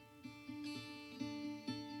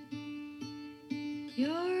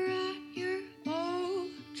You're at your old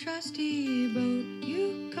trusty boat.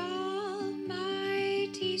 You call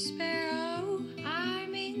mighty sparrow.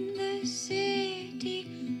 I'm in the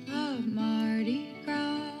city of Mardi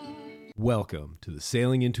Gras. Welcome to the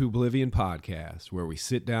Sailing into Oblivion podcast, where we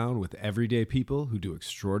sit down with everyday people who do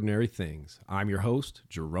extraordinary things. I'm your host,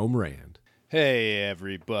 Jerome Rand. Hey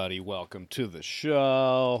everybody, welcome to the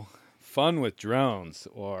show. Fun with drones,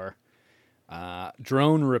 or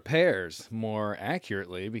drone repairs, more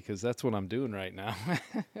accurately, because that's what I'm doing right now.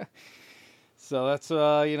 So that's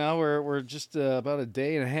we're just about a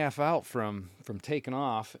day and a half out from taking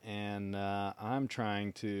off, and I'm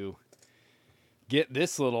trying to get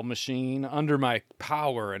this little machine under my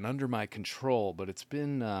power and under my control, but it's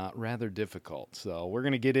been rather difficult. So we're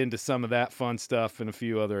going to get into some of that fun stuff and a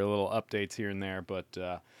few other little updates here and there.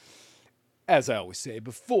 But as I always say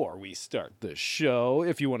before we start the show,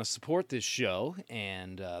 if you want to support this show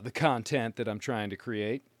and the content that I'm trying to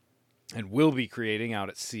create and will be creating out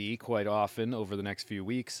at sea quite often over the next few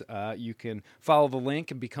weeks, you can follow the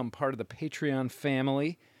link and become part of the Patreon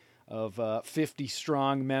family of 50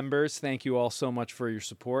 strong members. Thank you all so much for your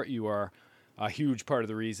support. You are a huge part of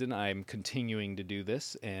the reason I'm continuing to do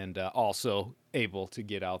this, and also able to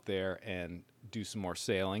get out there and do some more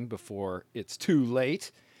sailing before it's too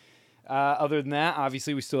late. Other than that,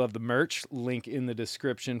 obviously we still have the merch, link in the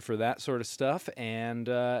description for that sort of stuff. And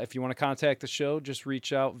if you want to contact the show, just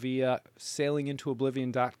reach out via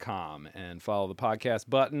sailingintooblivion.com and follow the podcast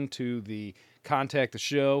button to the contact the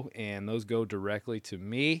show, and those go directly to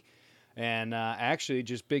me. And actually,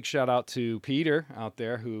 just big shout out to Peter out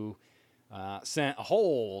there, who sent a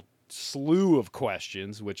whole slew of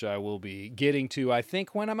questions, which I will be getting to, I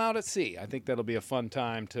think, when I'm out at sea. I think that'll be a fun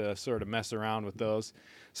time to sort of mess around with those.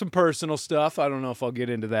 Some personal stuff. I don't know if I'll get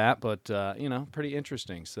into that, but, pretty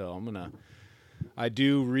interesting. So I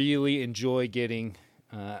do really enjoy getting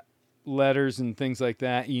letters and things like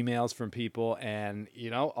that, emails from people. And,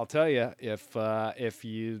 I'll tell you, if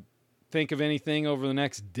you think of anything over the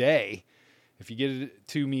next day, if you get it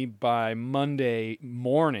to me by Monday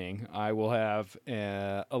morning, I will have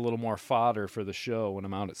a little more fodder for the show when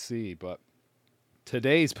I'm out at sea. But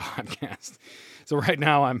today's podcast, so right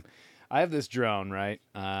now I have this drone, right?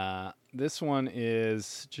 This one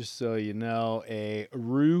is, just so you know, a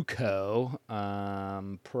Ruco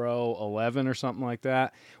Pro 11 or something like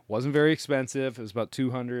that. Wasn't very expensive. It was about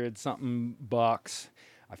 200 something bucks.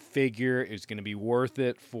 I figure it's going to be worth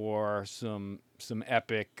it for some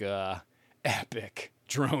epic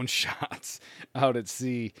drone shots out at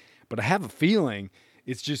sea. But I have a feeling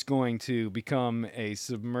it's just going to become a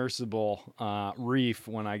submersible reef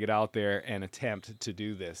when I get out there and attempt to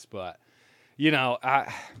do this. But,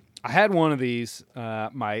 I had one of these.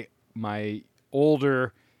 My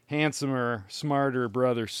older, handsomer, smarter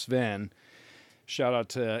brother Sven, shout out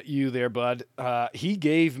to you there, bud. He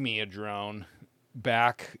gave me a drone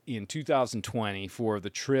back in 2020 for the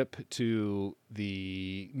trip to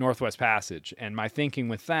the Northwest Passage. And my thinking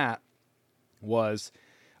with that was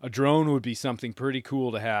a drone would be something pretty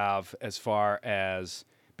cool to have as far as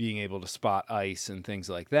being able to spot ice and things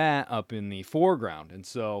like that up in the foreground. And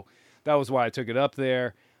so that was why I took it up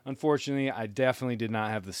there. Unfortunately, I definitely did not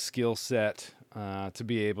have the skill set to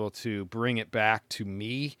be able to bring it back to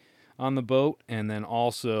me on the boat. And then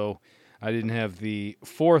also, I didn't have the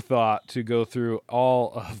forethought to go through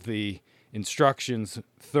all of the instructions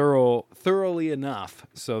thoroughly enough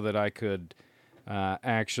so that I could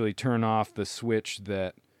actually turn off the switch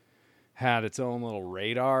that had its own little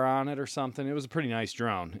radar on it or something. It was a pretty nice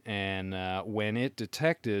drone. And when it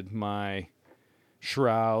detected my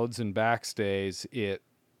shrouds and backstays, it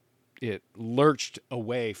lurched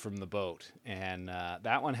away from the boat. And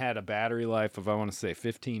that one had a battery life of, I want to say,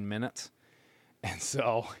 15 minutes. And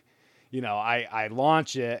so, I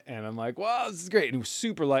launch it and I'm like, wow, this is great. And it was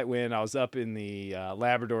super light wind. I was up in the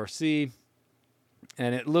Labrador Sea,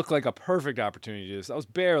 and it looked like a perfect opportunity to do this. I was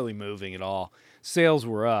barely moving at all. Sails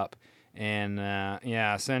were up. And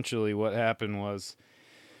essentially what happened was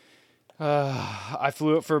I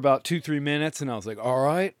flew it for about 2-3 minutes, and I was like, all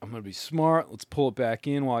right, I'm going to be smart. Let's pull it back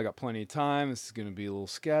in while I got plenty of time. This is going to be a little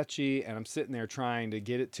sketchy. And I'm sitting there trying to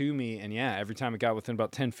get it to me. And every time it got within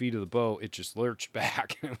about 10 feet of the boat, it just lurched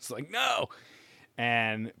back. And it was like, no.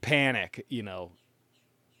 And panic,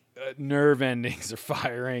 nerve endings are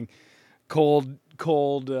firing. Cold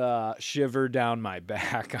shiver down my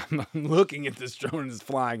back. I'm looking at this drone and it's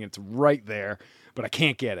flying. It's right there, but I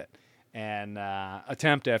can't get it. And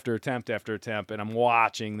attempt after attempt after attempt, and I'm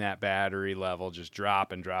watching that battery level just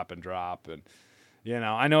drop and drop and drop. And,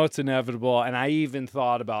 I know it's inevitable. And I even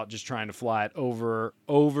thought about just trying to fly it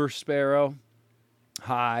over Sparrow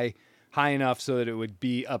high, high enough so that it would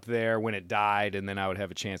be up there when it died, and then I would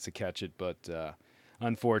have a chance to catch it. But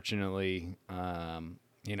unfortunately,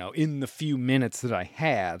 in the few minutes that I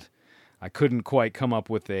had, I couldn't quite come up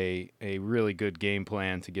with a really good game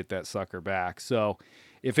plan to get that sucker back. So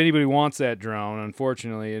if anybody wants that drone,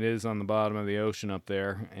 unfortunately, it is on the bottom of the ocean up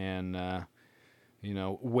there, and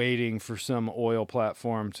waiting for some oil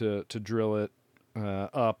platform to drill it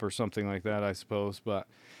up or something like that, I suppose. But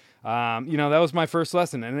that was my first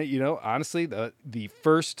lesson, and honestly, the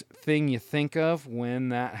first thing you think of when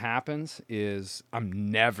that happens is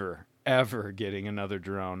I'm never ever getting another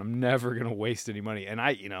drone. I'm never going to waste any money. And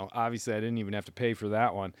obviously I didn't even have to pay for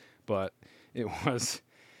that one, but it was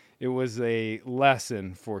a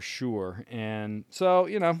lesson for sure. And so,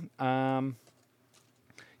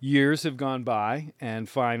 years have gone by, and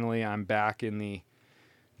finally I'm back in the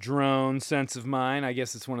drone sense of mine. I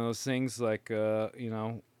guess it's one of those things like, like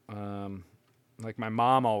my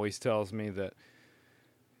mom always tells me that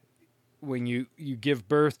when you give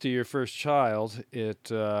birth to your first child,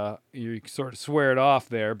 you sort of swear it off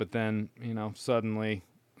there, but then, suddenly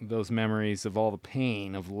those memories of all the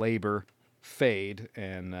pain of labor fade,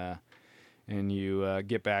 and you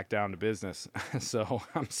get back down to business. So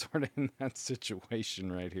I'm sort of in that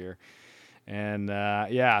situation right here. And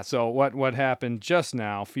so what happened just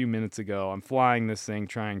now, a few minutes ago, I'm flying this thing,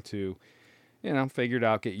 trying to, figure it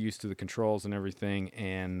out, get used to the controls and everything,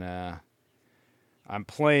 and I'm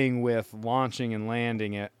playing with launching and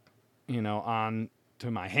landing it, on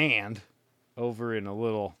to my hand over in a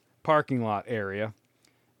little parking lot area.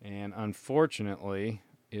 And unfortunately,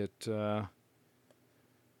 oh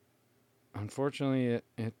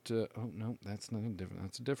no, that's nothing different.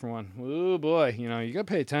 That's a different one. Oh boy, you got to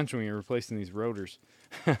pay attention when you're replacing these rotors.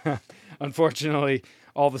 Unfortunately,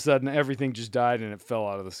 all of a sudden everything just died and it fell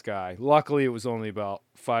out of the sky. Luckily, it was only about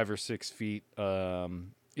 5 or 6 feet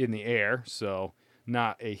in the air, so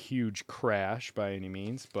not a huge crash by any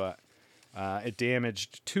means, but it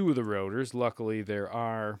damaged 2 of the rotors. Luckily, there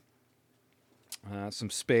are some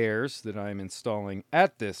spares that I'm installing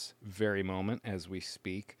at this very moment as we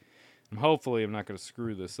speak. And hopefully I'm not going to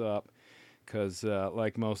screw this up, because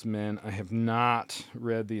like most men, I have not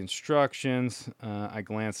read the instructions. I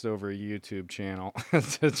glanced over a YouTube channel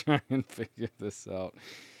to try and figure this out.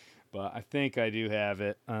 But I think I do have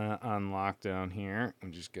it on lockdown here.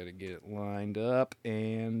 I'm just got to get it lined up,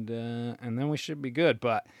 and then we should be good.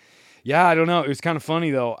 But yeah, I don't know. It was kind of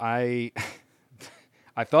funny though. I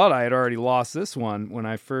thought I had already lost this one when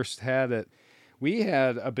I first had it. We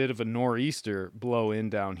had a bit of a nor'easter blow in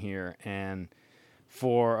down here, and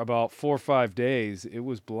for about 4 or 5 days, it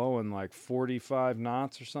was blowing like 45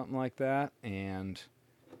 knots or something like that. And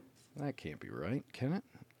that can't be right, can it?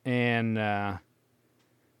 And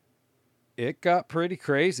it got pretty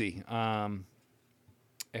crazy. And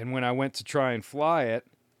when I went to try and fly it,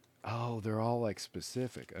 they're all like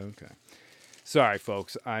specific. Okay. Sorry,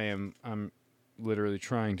 folks. I'm literally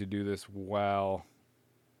trying to do this while...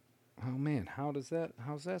 Oh man, how's that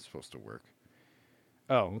supposed to work?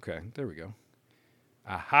 Oh, okay. There we go.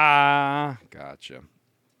 Aha! Gotcha.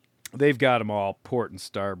 They've got them all port and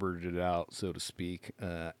starboarded out, so to speak.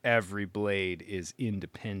 Every blade is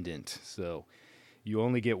independent, so you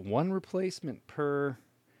only get one replacement per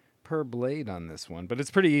blade on this one. But it's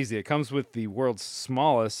pretty easy. It comes with the world's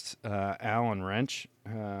smallest Allen wrench,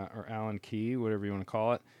 or Allen key, whatever you want to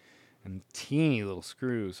call it, and teeny little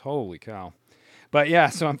screws. Holy cow. But yeah,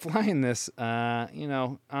 so I'm flying this, on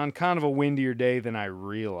kind of a windier day than I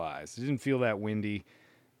realized. It didn't feel that windy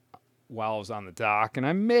while I was on the dock, and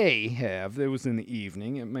I may have. It was in the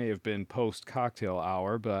evening. It may have been post-cocktail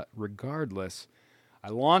hour, but regardless, I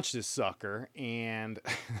launched this sucker, and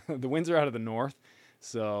the winds are out of the north,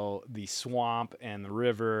 so the swamp and the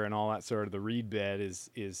river and all that sort of the reed bed is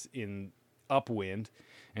in upwind.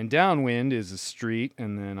 And downwind is a street,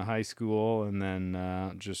 and then a high school, and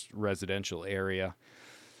then just residential area.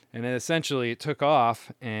 And then essentially it took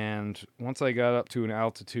off, and once I got up to an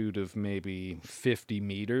altitude of maybe 50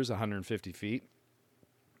 meters, 150 feet,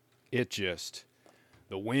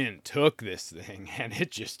 the wind took this thing, and it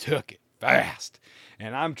just took it fast.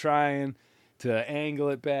 And I'm trying to angle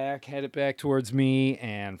it back, head it back towards me,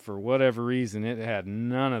 and for whatever reason, it had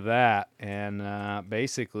none of that. And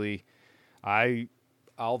basically, I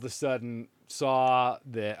all of a sudden saw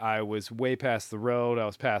that I was way past the road. I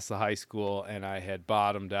was past the high school, and I had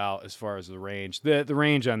bottomed out as far as the range. The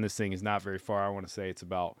range on this thing is not very far. I want to say it's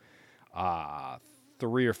about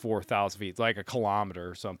 3,000 or 4,000 feet. It's like a kilometer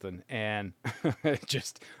or something. And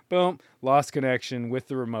just, boom, lost connection with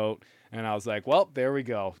the remote. And I was like, well, there we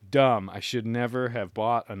go. Dumb. I should never have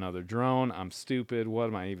bought another drone. I'm stupid. What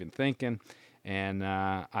am I even thinking? And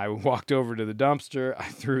I walked over to the dumpster. I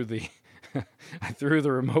threw the I threw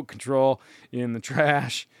the remote control in the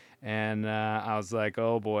trash, and I was like,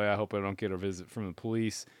 "Oh boy, I hope I don't get a visit from the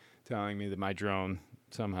police telling me that my drone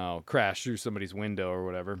somehow crashed through somebody's window or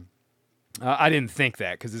whatever." I didn't think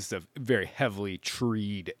that because this is a very heavily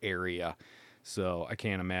treed area, so I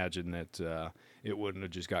can't imagine that it wouldn't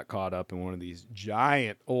have just got caught up in one of these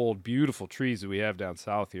giant, old, beautiful trees that we have down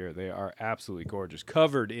south here. They are absolutely gorgeous,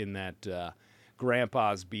 covered in that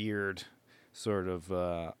grandpa's beard sort of.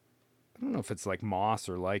 I don't know if it's like moss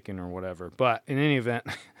or lichen or whatever, but in any event,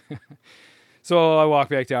 so I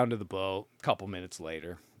walked back down to the boat a couple minutes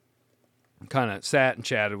later, kind of sat and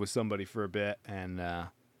chatted with somebody for a bit, and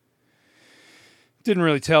didn't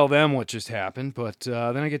really tell them what just happened. But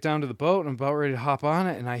then I get down to the boat and I'm about ready to hop on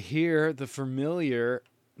it, and I hear the familiar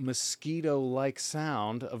mosquito-like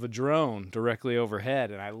sound of a drone directly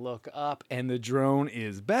overhead, and I look up and the drone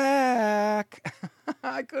is back.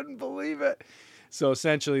 I couldn't believe it. So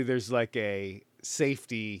essentially there's like a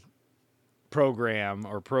safety program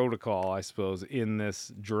or protocol, I suppose, in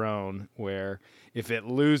this drone where if it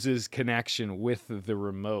loses connection with the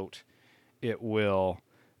remote, it will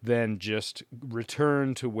then just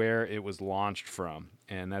return to where it was launched from.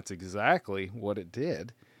 And that's exactly what it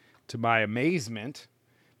did, to my amazement,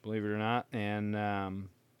 believe it or not. And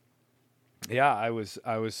yeah, I was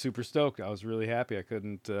super stoked. I was really happy. I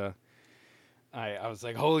couldn't I was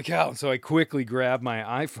like, holy cow. And so I quickly grabbed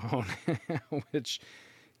my iPhone, which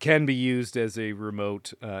can be used as a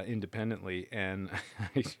remote independently, and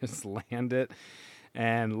I just land it.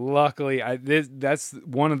 And luckily, that's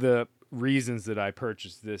one of the reasons that I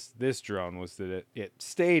purchased this drone, was that it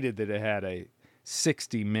stated that it had a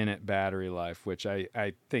 60-minute battery life, which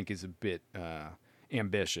I think is a bit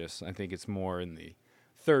ambitious. I think it's more in the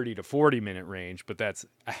 30 to 40-minute range, but that's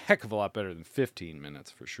a heck of a lot better than 15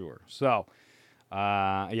 minutes for sure. So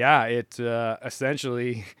yeah, it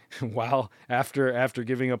essentially, while after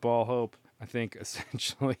giving up all hope, I think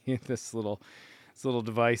essentially this little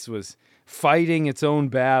device was fighting its own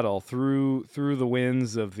battle through the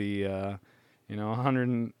winds of the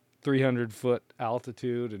 100 300 foot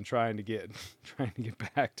altitude and trying to get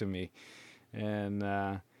back to me. And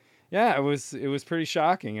yeah, it was pretty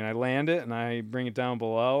shocking. And I land it and I bring it down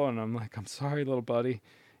below, and I'm like, I'm sorry, little buddy.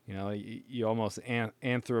 You almost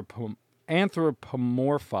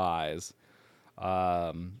anthropomorphize,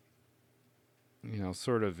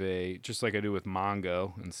 sort of just like I do with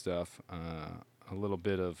Mongo and stuff, a little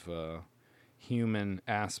bit of human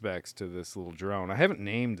aspects to this little drone. I haven't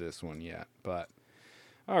named this one yet, but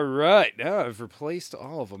all right, now I've replaced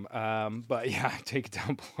all of them. But yeah, I take it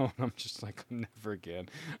down below, and I'm just like, never again.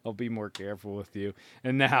 I'll be more careful with you.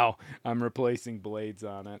 And now I'm replacing blades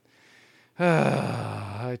on it.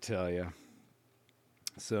 I tell you.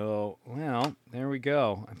 So, well, there we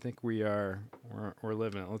go. I think we're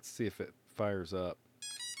living it. Let's see if it fires up.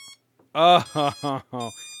 Oh,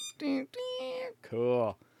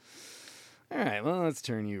 cool. All right, well, let's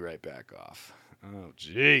turn you right back off. Oh,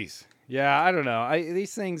 jeez. Yeah, I don't know.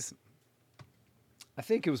 These things, I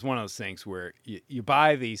think it was one of those things where you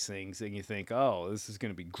buy these things and you think, oh, this is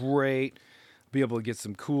going to be great. Be able to get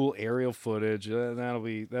some cool aerial footage. That'll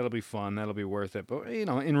be fun. That'll be worth it. But,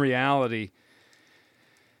 in reality,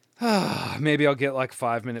 maybe I'll get like a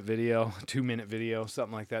 5-minute video, 2-minute video,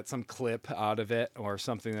 something like that, some clip out of it, or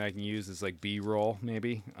something that I can use as like B-roll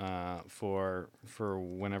maybe for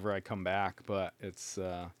whenever I come back. But it's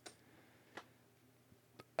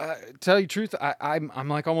tell you the truth, I'm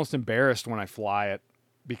like almost embarrassed when I fly it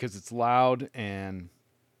because it's loud and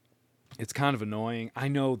it's kind of annoying. I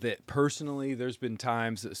know that personally, there's been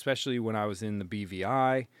times, especially when I was in the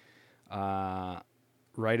BVI.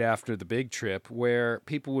 Right after the big trip, where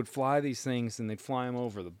people would fly these things and they'd fly them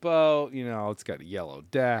over the boat. It's got a yellow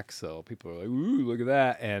deck, so people are like, ooh, look at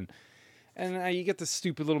that. And you get this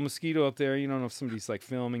stupid little mosquito up there. You don't know if somebody's like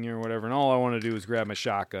filming you or whatever. And all I want to do is grab my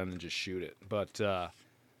shotgun and just shoot it. But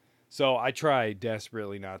so I try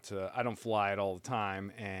desperately not to. I don't fly it all the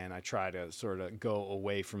time, and I try to sort of go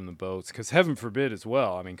away from the boats, because heaven forbid as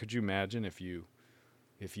well. I mean, could you imagine if you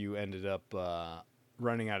ended up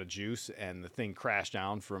running out of juice and the thing crashed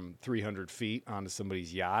down from 300 feet onto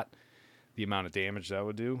somebody's yacht, the amount of damage that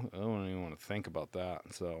would do? I don't even want to think about that.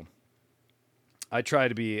 So I try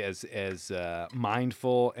to be as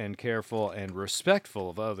mindful and careful and respectful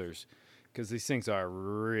of others, because these things are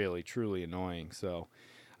really, truly annoying. So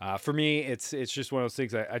for me, it's just one of those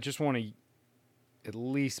things. I just want to at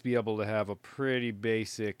least be able to have a pretty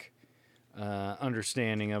basic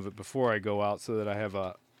understanding of it before I go out, so that I have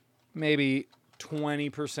a maybe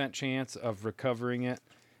 20% chance of recovering it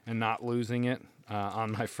and not losing it.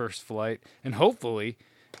 on my first flight, and hopefully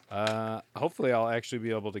I'll actually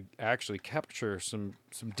be able to actually capture some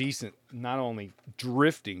decent, not only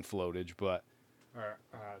drifting footage, but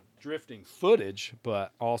drifting footage,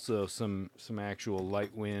 but also some actual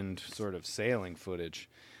light wind sort of sailing footage.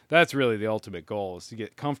 That's really the ultimate goal, is to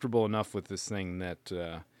get comfortable enough with this thing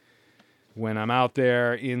that when I'm out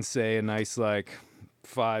there in, say, a nice like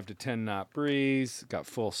 5 to 10 knot breeze, got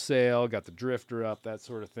full sail, got the drifter up, that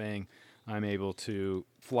sort of thing, I'm able to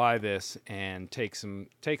fly this and take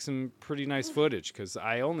some pretty nice footage, because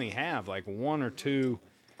I only have like 1 or 2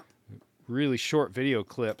 really short video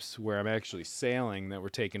clips where I'm actually sailing that were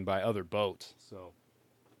taken by other boats. So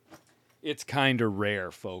it's kind of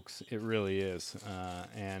rare, folks. It really is.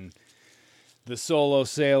 And the solo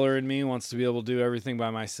sailor in me wants to be able to do everything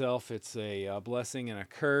by myself. It's a blessing and a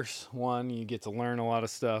curse. One, you get to learn a lot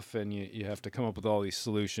of stuff, and you have to come up with all these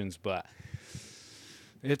solutions, but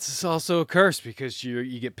it's also a curse because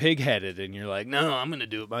you get pig-headed and you're like, no, I'm going to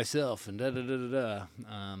do it myself, and da-da-da-da-da.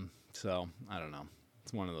 So, I don't know.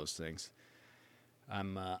 It's one of those things.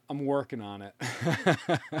 I'm working on it.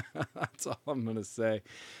 That's all I'm going to say.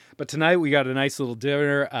 But tonight we got a nice little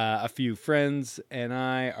dinner. A few friends and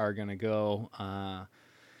I are going to go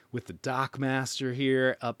with the Dockmaster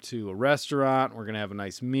here up to a restaurant. We're going to have a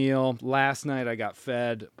nice meal. Last night I got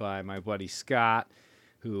fed by my buddy Scott,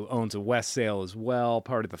 who owns a West Sail as well,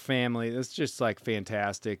 part of the family. It's just like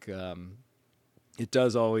fantastic. It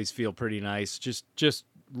does always feel pretty nice. Just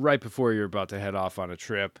right before you're about to head off on a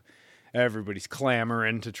trip, everybody's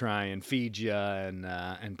clamoring to try and feed you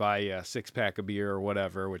and buy you a 6-pack of beer or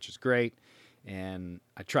whatever, which is great. And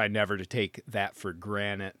I try never to take that for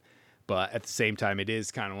granted. But at the same time, it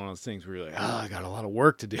is kind of one of those things where you're like, I got a lot of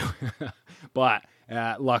work to do. But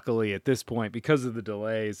luckily at this point, because of the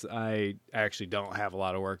delays, I actually don't have a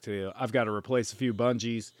lot of work to do. I've got to replace a few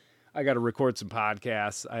bungees. I got to record some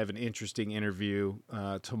podcasts. I have an interesting interview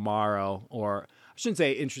tomorrow, or I shouldn't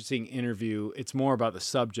say interesting interview. It's more about the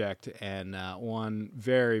subject, and one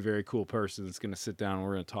very, very cool person that's going to sit down and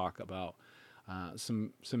we're going to talk about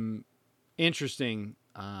some interesting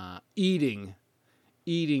eating.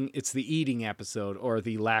 It's the eating episode, or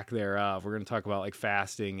the lack thereof. We're going to talk about like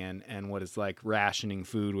fasting and what it's like rationing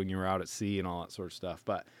food when you're out at sea and all that sort of stuff.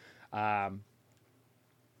 But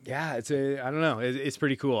yeah, I don't know. It's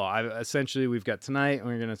pretty cool. Essentially we've got tonight, and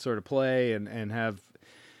we're going to sort of play and have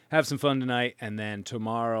some fun tonight. And then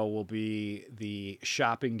tomorrow will be the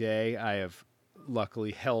shopping day. I have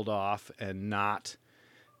luckily held off and not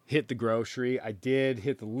hit the grocery. I did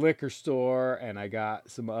hit the liquor store, and I got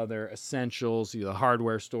some other essentials, the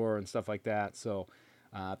hardware store and stuff like that. So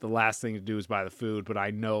the last thing to do is buy the food. But I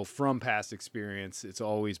know from past experience, it's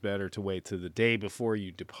always better to wait till the day before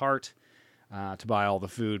you depart to buy all the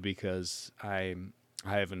food, because I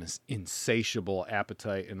have an insatiable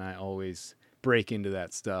appetite, and I always break into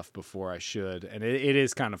that stuff before I should. And it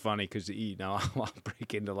is kind of funny because I'll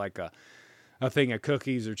break into like a thing of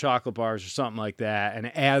cookies or chocolate bars or something like that,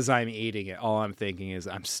 and as I'm eating it, all I'm thinking is,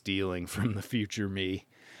 I'm stealing from the future me.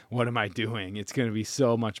 What am I doing? It's going to be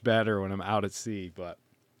so much better when I'm out at sea. But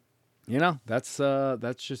that's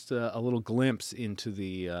just a little glimpse into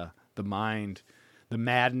the mind, the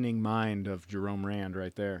maddening mind of Jerome Rand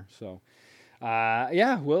right there. So so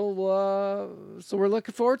we're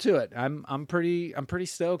looking forward to it. I'm pretty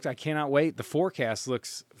stoked. I cannot wait. The forecast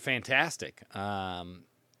looks fantastic.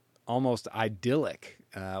 Almost idyllic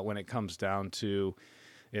when it comes down to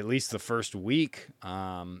at least the first week.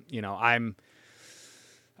 I'm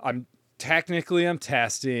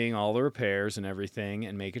testing all the repairs and everything,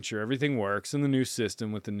 and making sure everything works in the new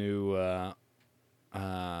system with the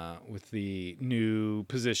new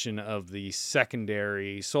position of the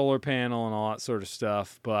secondary solar panel and all that sort of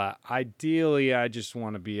stuff. But ideally, I just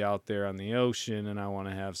want to be out there on the ocean, and I want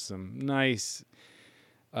to have some nice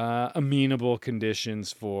amenable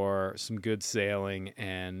conditions for some good sailing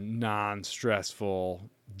and non-stressful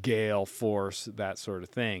gale force, that sort of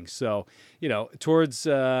thing. So, towards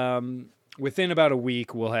within about a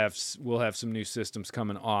week, we'll have some new systems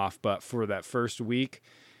coming off. But for that first week,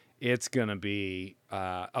 it's gonna be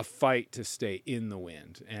a fight to stay in the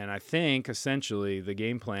wind. And I think essentially the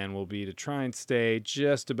game plan will be to try and stay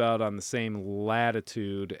just about on the same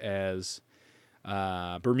latitude as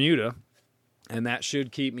Bermuda. And that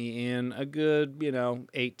should keep me in a good,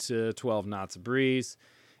 8 to 12 knots of breeze.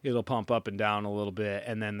 It'll pump up and down a little bit,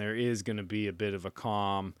 and then there is going to be a bit of a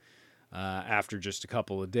calm after just a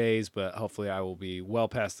couple of days, but hopefully I will be well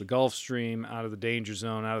past the Gulf Stream, out of the danger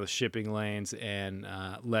zone, out of the shipping lanes, and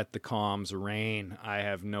let the calms reign. I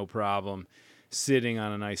have no problem sitting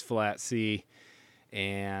on a nice flat sea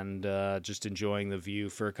and just enjoying the view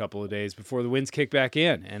for a couple of days before the winds kick back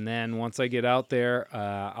in. And then once I get out there,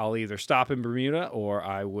 I'll either stop in Bermuda or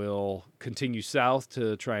I will continue south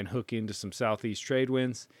to try and hook into some southeast trade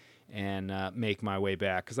winds and make my way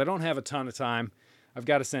back, because I don't have a ton of time. I've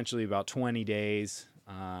got essentially about 20 days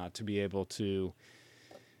to be able to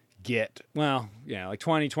get, like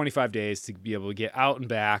 20, 25 days to be able to get out and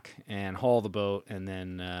back and haul the boat and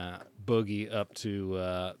then boogie up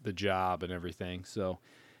to the job and everything. So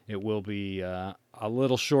it will be a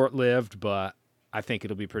little short-lived, but I think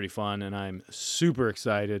it'll be pretty fun, and I'm super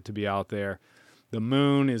excited to be out there. The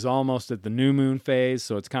moon is almost at the new moon phase,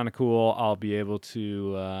 so it's kind of cool. I'll be able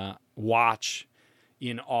to watch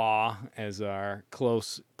in awe as our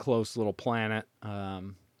close little planet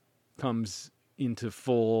comes into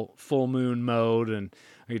full moon mode, and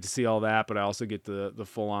I get to see all that, but I also get the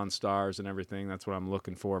full-on stars and everything. That's what I'm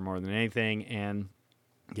looking for more than anything. And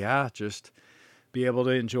yeah, just be able to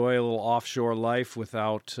enjoy a little offshore life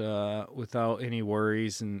without any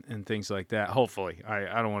worries and things like that. Hopefully.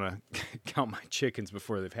 I don't want to count my chickens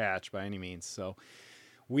before they've hatched by any means. So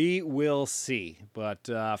we will see. But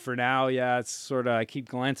for now, yeah, it's sort of, I keep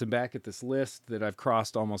glancing back at this list that I've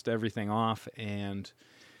crossed almost everything off, and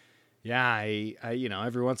yeah, I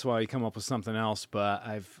every once in a while you come up with something else, but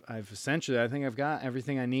I've essentially, I think I've got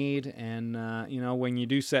everything I need. And when you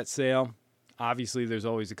do set sail, obviously there's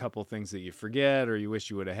always a couple of things that you forget or you wish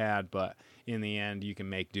you would have had, but in the end you can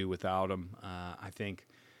make do without them. I think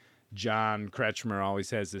John Kretschmer always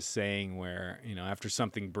has this saying where, after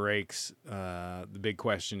something breaks, the big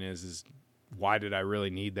question is why did I really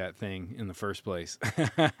need that thing in the first place?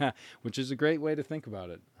 Which is a great way to think about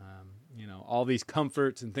it. All these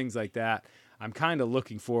comforts and things like that, I'm kind of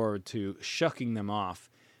looking forward to shucking them off,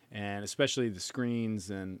 and especially the screens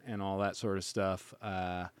and all that sort of stuff.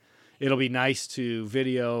 It'll be nice to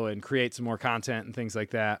video and create some more content and things like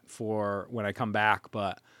that for when I come back.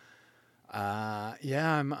 But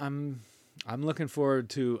I'm looking forward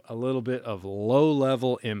to a little bit of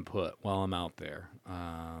low-level input while I'm out there.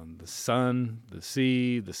 The sun, the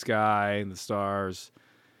sea, the sky, and the stars,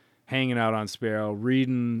 hanging out on Sparrow,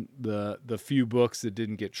 reading the few books that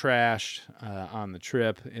didn't get trashed on the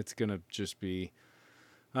trip. It's going to just be,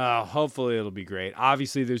 hopefully it'll be great.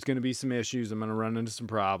 Obviously, there's going to be some issues. I'm going to run into some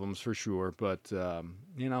problems for sure, but,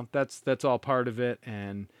 that's all part of it.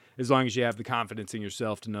 And as long as you have the confidence in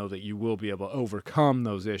yourself to know that you will be able to overcome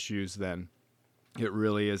those issues, then it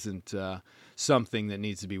really isn't something that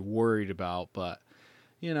needs to be worried about. But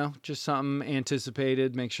just something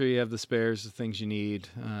anticipated. Make sure you have the spares, the things you need,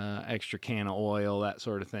 extra can of oil, that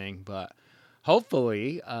sort of thing. But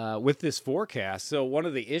hopefully, with this forecast, so one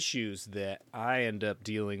of the issues that I end up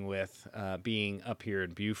dealing with being up here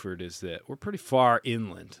in Beaufort is that we're pretty far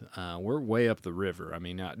inland. We're way up the river. I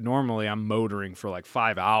mean, normally I'm motoring for like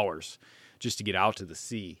 5 hours just to get out to the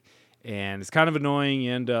sea. And it's kind of annoying.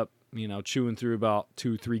 You end up chewing through about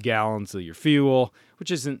 2-3 gallons of your fuel, which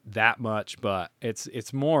isn't that much, but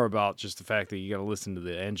it's more about just the fact that you got to listen to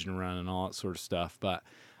the engine run and all that sort of stuff. But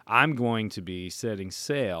I'm going to be setting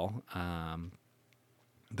sail.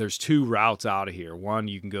 There's 2 routes out of here. One,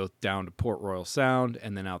 you can go down to Port Royal Sound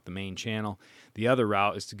and then out the main channel. The other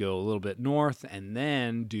route is to go a little bit north and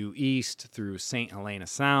then due east through St. Helena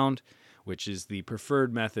Sound, which is the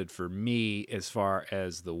preferred method for me as far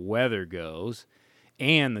as the weather goes.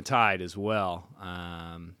 And the tide as well.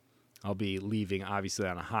 I'll be leaving obviously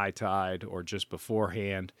on a high tide or just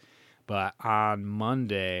beforehand. But on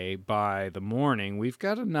Monday by the morning, we've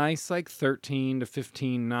got a nice 13 to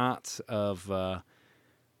 15 knots of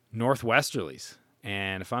northwesterlies.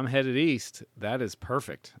 And if I'm headed east, that is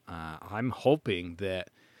perfect. I'm hoping that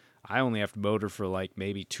I only have to motor for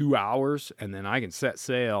maybe 2 hours, and then I can set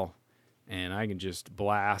sail and I can just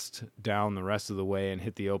blast down the rest of the way and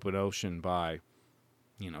hit the open ocean by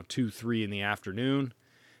 2-3 in the afternoon.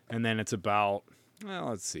 And then it's about,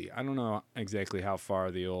 let's see, I don't know exactly how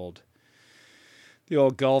far the old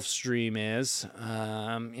Gulf Stream is.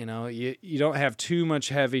 You don't have too much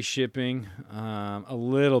heavy shipping, a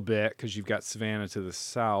little bit because you've got Savannah to the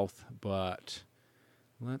south, but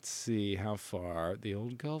let's see how far the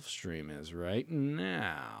old Gulf Stream is right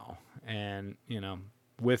now. And,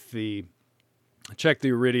 check the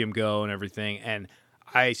Iridium Go and everything, and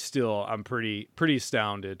I'm pretty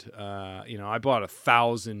astounded. I bought a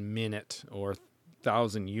 1,000-minute or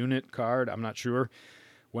 1,000-unit card. I'm not sure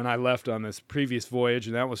when I left on this previous voyage,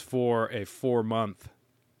 and that was for a 4-month,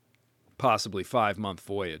 possibly 5-month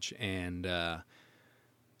voyage. And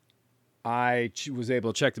was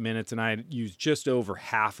able to check the minutes, and I had used just over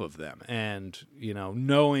half of them. And,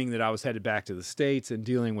 knowing that I was headed back to the States and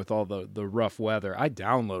dealing with all the rough weather, I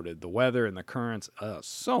downloaded the weather and the currents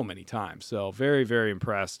so many times. So very, very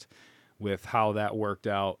impressed with how that worked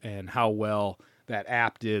out and how well that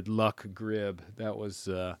app did. Luck Grib. That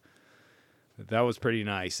was pretty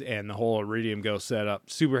nice. And the whole Iridium Go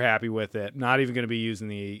setup, super happy with it. Not even going to be using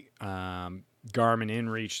the Garmin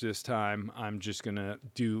InReach this time. I'm just going to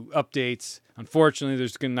do updates. Unfortunately,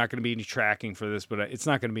 there's not going to be any tracking for this, but it's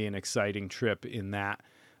not going to be an exciting trip in that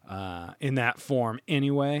form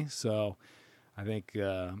anyway. So I think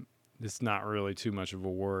it's not really too much of a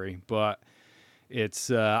worry, but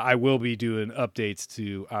it's I will be doing updates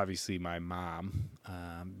to obviously my mom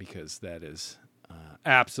because that is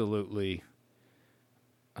absolutely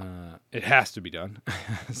it has to be done.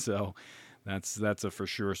 So that's a for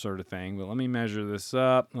sure sort of thing. But let me measure this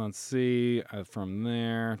up. Let's see, from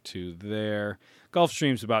there to there.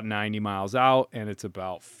 Gulfstream's about 90 miles out, and it's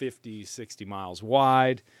about 50, 60 miles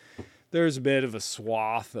wide. There's a bit of a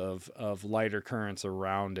swath of lighter currents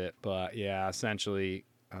around it. But, yeah, essentially,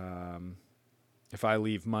 if I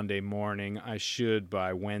leave Monday morning, I should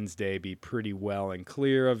by Wednesday be pretty well and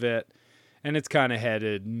clear of it. And it's kind of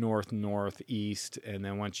headed north-northeast, and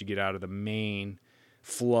then once you get out of the main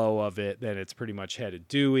flow of it, then it's pretty much headed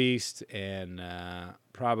due east, and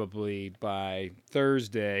probably by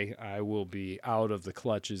Thursday I will be out of the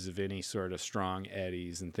clutches of any sort of strong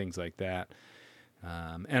eddies and things like that.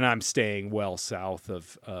 And I'm staying well south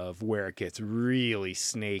of where it gets really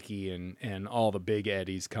snaky and all the big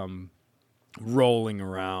eddies come rolling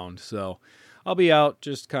around. So I'll be out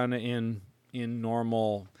just kind of in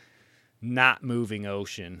normal, not moving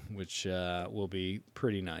ocean, which will be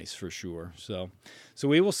pretty nice for sure. So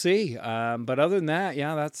we will see. But other than that,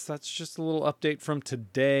 yeah, that's just a little update from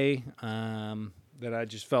today that I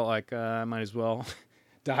just felt like I might as well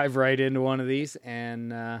dive right into one of these.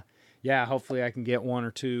 And yeah, hopefully I can get one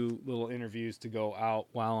or two little interviews to go out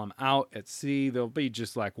while I'm out at sea. They'll be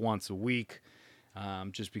just like once a week.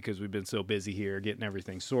 Just because we've been so busy here getting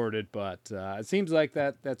everything sorted. But it seems like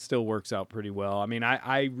that still works out pretty well. I mean,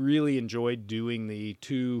 I really enjoyed doing the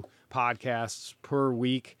 2 podcasts per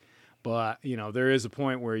week, but, there is a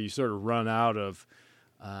point where you sort of run out of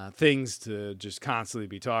things to just constantly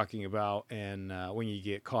be talking about. And when you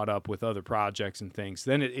get caught up with other projects and things,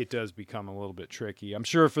 then it does become a little bit tricky. I'm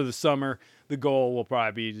sure for the summer, the goal will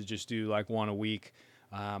probably be to just do like one a week.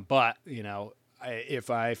 But, if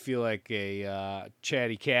I feel like a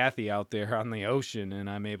chatty Cathy out there on the ocean and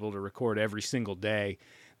I'm able to record every single day,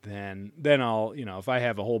 then I'll, if I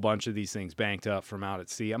have a whole bunch of these things banked up from out at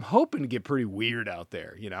sea, I'm hoping to get pretty weird out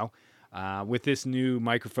there, with this new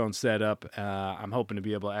microphone setup. I'm hoping to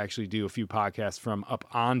be able to actually do a few podcasts from up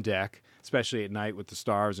on deck, especially at night with the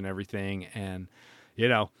stars and everything. And,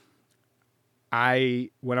 when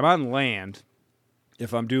I'm on land,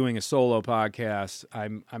 if I'm doing a solo podcast,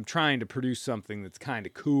 I'm trying to produce something that's kind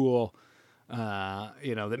of cool,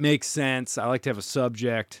 that makes sense. I like to have a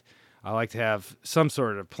subject. I like to have some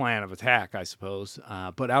sort of plan of attack, I suppose.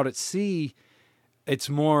 But out at sea, it's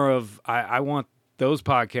more of I want those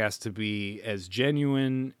podcasts to be as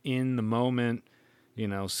genuine in the moment,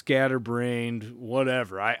 scatterbrained,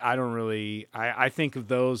 whatever. I don't really. I think of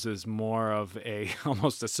those as more of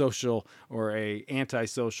almost a social or a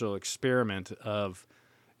antisocial experiment of,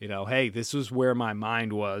 hey, this was where my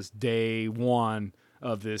mind was day one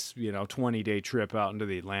of this, 20-day trip out into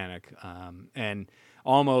the Atlantic. And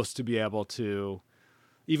almost to be able to,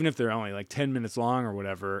 even if they're only like 10 minutes long or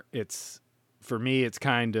whatever, for me, it's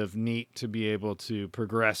kind of neat to be able to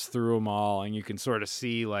progress through them all. And you can sort of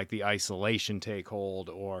see like the isolation take hold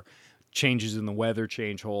or changes in the weather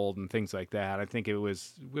change hold and things like that. I think it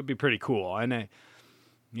would be pretty cool. And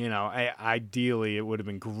ideally, it would have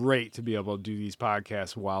been great to be able to do these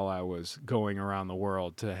podcasts while I was going around the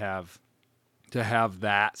world, to have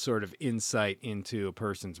that sort of insight into a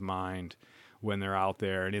person's mind when they're out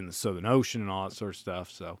there and in the Southern Ocean and all that sort of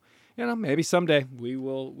stuff. So, maybe someday we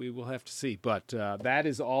will have to see. But that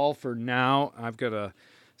is all for now. I've got to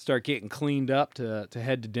start getting cleaned up to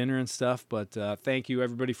head to dinner and stuff. But thank you,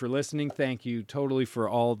 everybody, for listening. Thank you totally for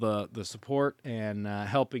all the support and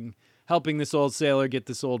helping this old sailor get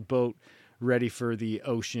this old boat ready for the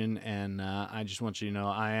ocean. And I just want you to know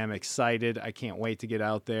I am excited. I can't wait to get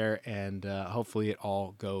out there, and hopefully it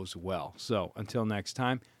all goes well. So until next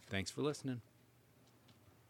time, thanks for listening.